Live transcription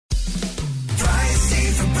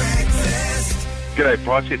G'day,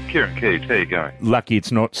 Bryce. It's Kieran Keys. How you going? Lucky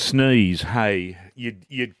it's not Sneeze. Hey,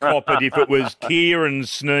 you'd cop it if it was Kieran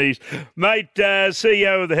Sneeze. Mate,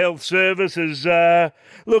 CEO of the Health Services,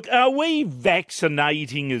 look, are we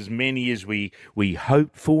vaccinating as many as we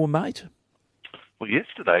hope for, mate? Well,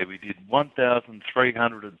 yesterday we did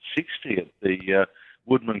 1,360 at the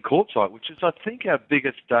Woodman Court site, which is, I think, our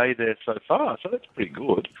biggest day there so far. So that's pretty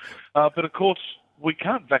good. But, of course, we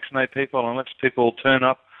can't vaccinate people unless people turn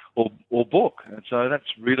up or book. And so that's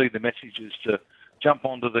really the message, is to jump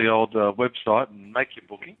onto the old website and make your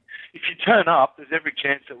booking. If you turn up, there's every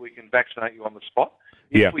chance that we can vaccinate you on the spot.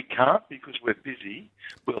 If we can't, because we're busy,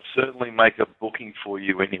 we'll certainly make a booking for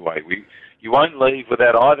you anyway. You won't leave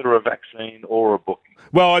without either a vaccine or a booking.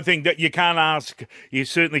 Well, I think that you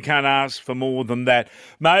certainly can't ask for more than that.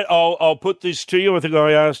 Mate, I'll put this to you. I think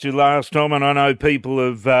I asked you last time, and I know people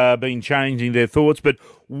have been changing their thoughts, but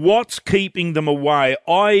what's keeping them away?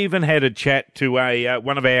 I even had a chat to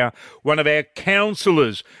one of our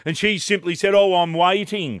counsellors, and she simply said, "Oh, I'm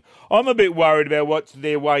waiting. I'm a bit worried about what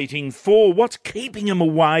they're waiting for." What's keeping them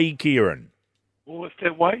away, Kieran? Well, if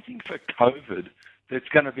they're waiting for COVID, it's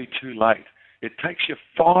going to be too late. It takes you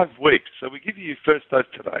 5 weeks. So we give you your first dose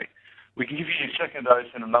today. We can give you your second dose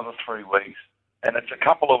in another 3 weeks. And it's a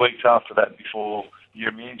couple of weeks after that before your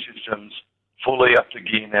immune system's fully up to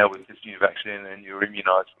gear now with this new vaccine and you're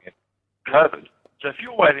immunising against COVID. So if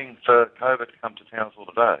you're waiting for COVID to come to Townsville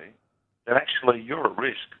today, then actually you're at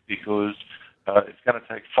risk, because it's going to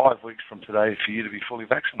take 5 weeks from today for you to be fully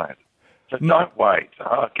vaccinated. So don't wait.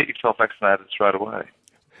 Get yourself vaccinated straight away.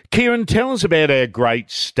 Kieran, tell us about our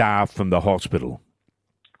great staff from the hospital.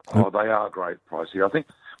 Oh, they are great, Pricey. I think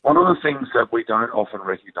one of the things that we don't often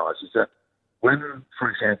recognise is that when, for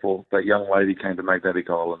example, that young lady came to Magnetic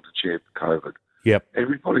Island to check COVID,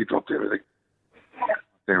 everybody dropped everything.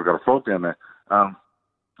 There, we've got a frog down there.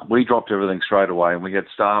 We dropped everything straight away, and we had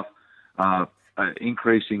staff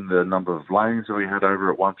increasing the number of lanes that we had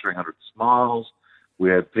over at 1300 Smiles. We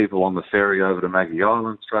had people on the ferry over to Maggie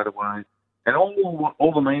Island straight away. And all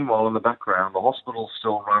the meanwhile, in the background, the hospital's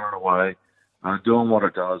still running away, doing what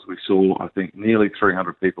it does. We saw, I think, nearly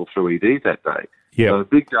 300 people through ED that day. So a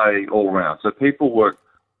big day all around. So people worked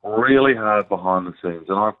really hard behind the scenes,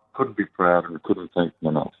 and I couldn't be proud and couldn't thank them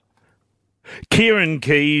enough. Kieran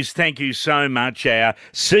Keys, thank you so much, our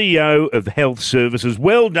CEO of Health Services.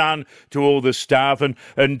 Well done to all the staff, and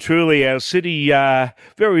truly our city,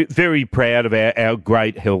 very, very proud of our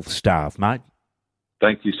great health staff, mate.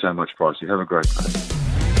 Thank you so much, Pricey. Have a great day.